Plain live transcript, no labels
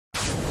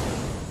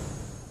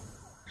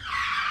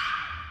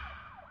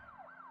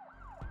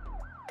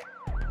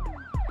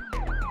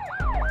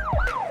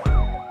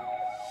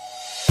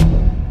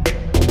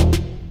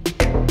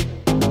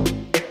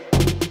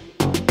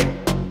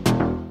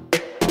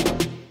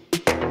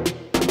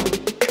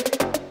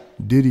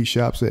Diddy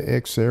shops at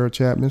ex-Sarah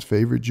Chapman's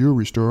favorite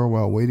jewelry store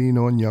while waiting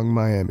on Young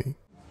Miami.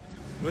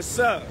 What's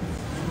up?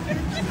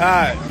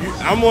 Hi,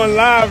 I'm on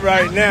live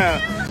right now.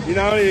 You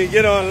know, I don't even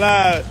get on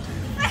live.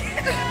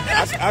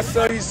 I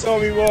saw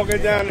me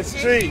walking down the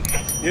street.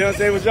 You know what I'm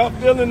saying? Was y'all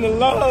feeling the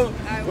love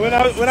when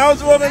I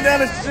was walking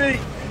down the street?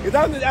 Because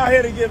I'm just out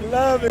here to give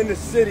love in the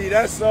city,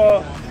 that's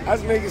all. I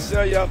was making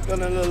sure y'all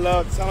feeling a little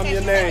love. Tell them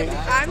your name.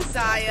 I'm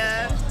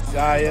Zaya.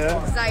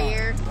 Zaya.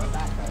 Zaire.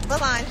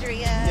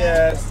 Valandria.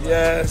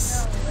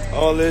 Yes.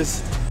 All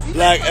this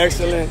black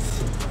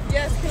excellence.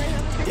 Yes, can I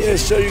have a picture? Yeah,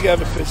 sure, you got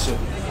a picture.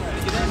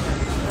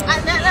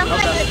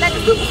 Like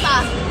a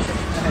superstar.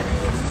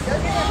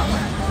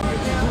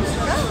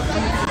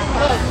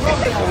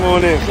 Come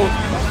on in.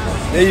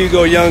 There you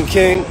go, young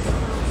king.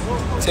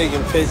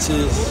 Taking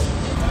pictures,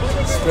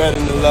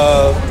 spreading the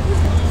love.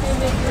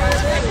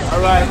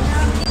 All right.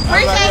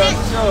 Appreciate it.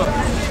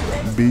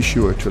 Sure. Be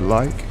sure to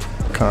like,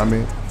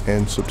 comment,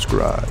 and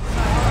subscribe.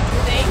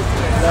 Thank you.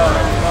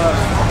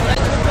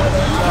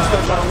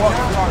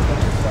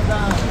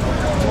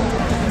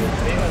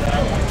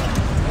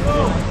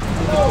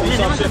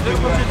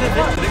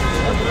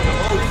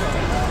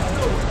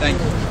 Thank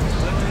you.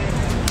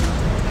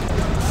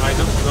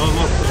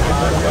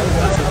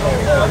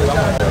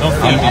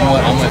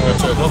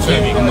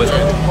 I'm with her.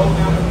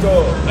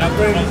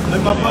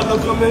 Let my brother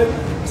come in.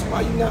 That's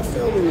why you not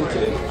filming me,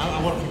 kid. I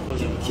want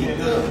to keep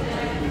good.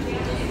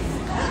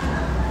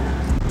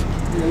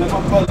 Let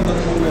my brother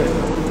come in.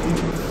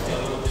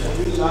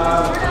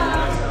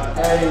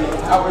 Hey,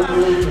 how are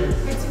you?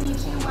 Good to meet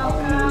you.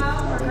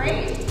 Welcome.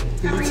 Great.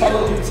 Can you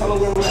tell them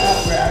where we're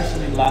at? We're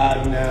actually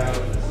live now.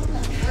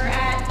 We're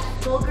at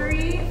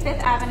Bulgari,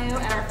 5th Avenue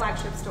at our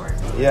flagship store.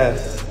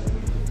 Yes.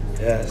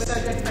 With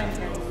our good friend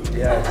here.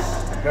 Yes.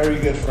 Very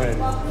good friend.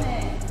 Welcome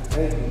in.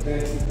 Thank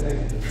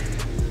you.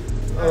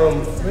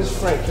 Miss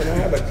Frank, can I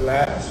have a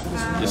glass?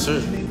 Yes, sir.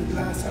 You leave the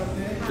glass out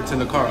there? It's in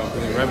the car. I'll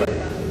bring it right back.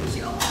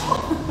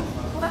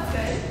 Well, that's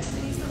good.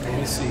 Let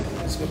me see.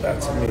 Let's go back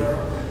to me.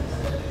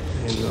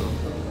 You know,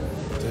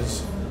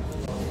 there's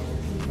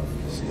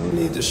no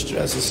need to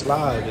stress. It's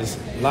live.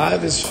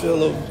 Live is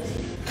full of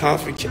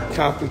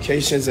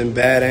complications and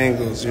bad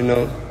angles, you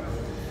know.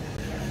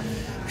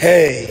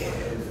 Hey,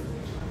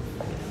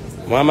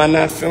 why am I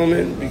not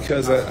filming?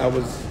 Because I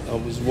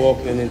was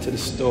walking into the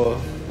store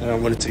and I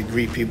wanted to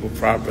greet people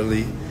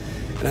properly,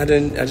 and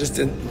I just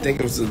didn't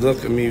think it was the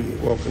look of me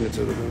walking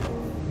into the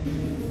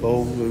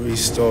Bulgari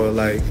store,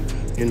 like,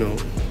 you know,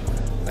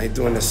 like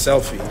doing a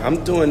selfie.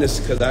 I'm doing this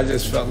because I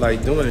just felt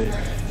like doing it.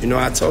 You know,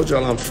 I told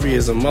y'all I'm free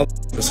as a mother,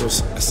 so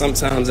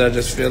sometimes I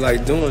just feel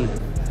like doing it.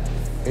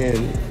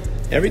 And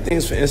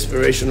everything's for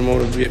inspirational,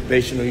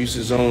 motivational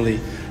uses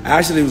only. I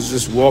actually was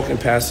just walking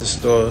past the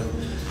store.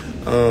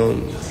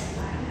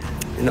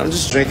 You know, I'm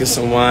just drinking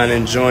some wine,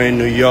 enjoying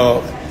New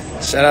York.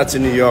 Shout out to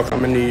New York.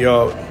 I'm in New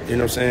York. You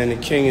know what I'm saying? The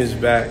king is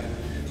back,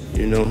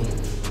 you know,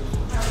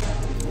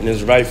 in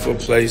his rightful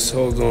place.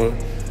 Hold on.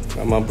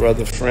 Got my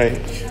brother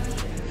Frank.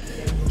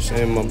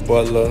 Saying my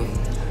butler.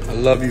 I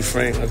love you,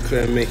 Frank. I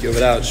couldn't make it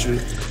without you.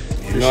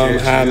 You know I'm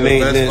high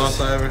maintenance. You're the best boss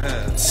I ever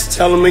had. Just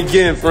tell him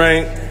again,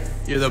 Frank.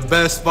 You're the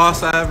best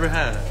boss I ever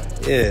had.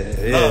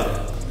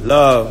 Yeah.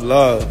 Love.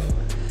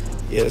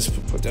 Yeah, let's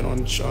put that on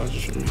the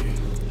charges for me.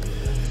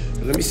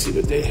 Let me see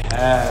what they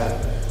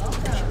have.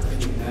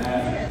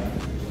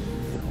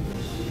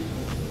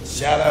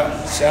 Shout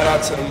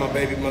out to my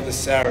baby mother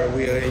Sarah.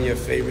 We are in your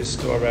favorite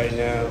store right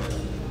now.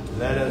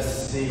 Let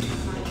us see.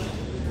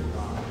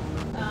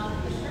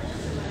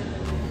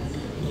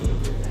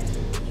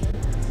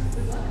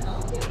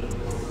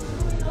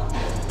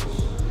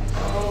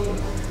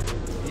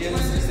 Yeah,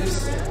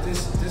 this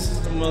is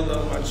the mother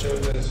of my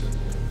children's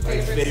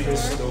favorite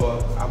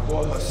store. I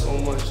bought her so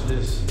much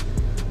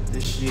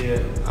this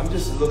year. I'm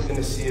just looking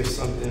to see if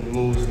something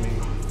moves me.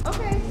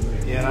 Okay.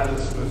 Yeah, and I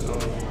just was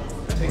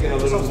taking a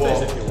little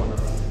walk.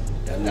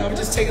 Yeah, no, I'm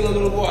just taking a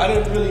little walk. I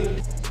didn't really,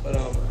 but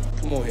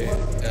come on here,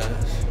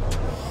 guys.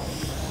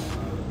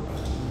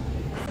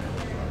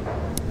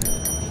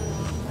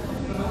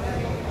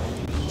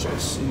 Try to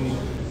see.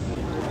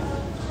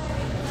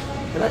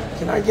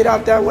 Can I get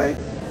out that way?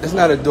 That's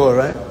not a door,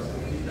 right?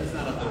 That's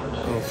not a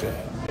door. Okay.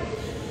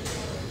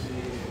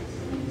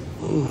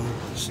 Ooh,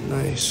 it's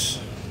nice.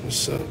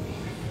 What's up?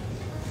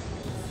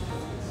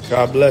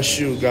 God bless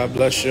you. God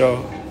bless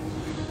y'all.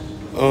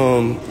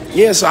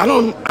 Yeah, so I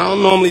don't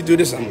normally do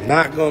this. I'm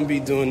not gonna be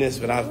doing this,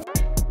 but I.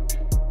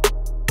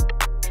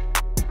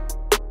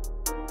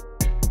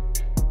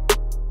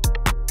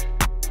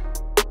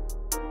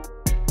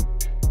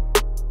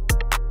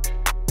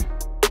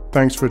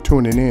 Thanks for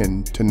tuning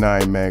in to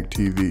 9 Mag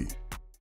TV.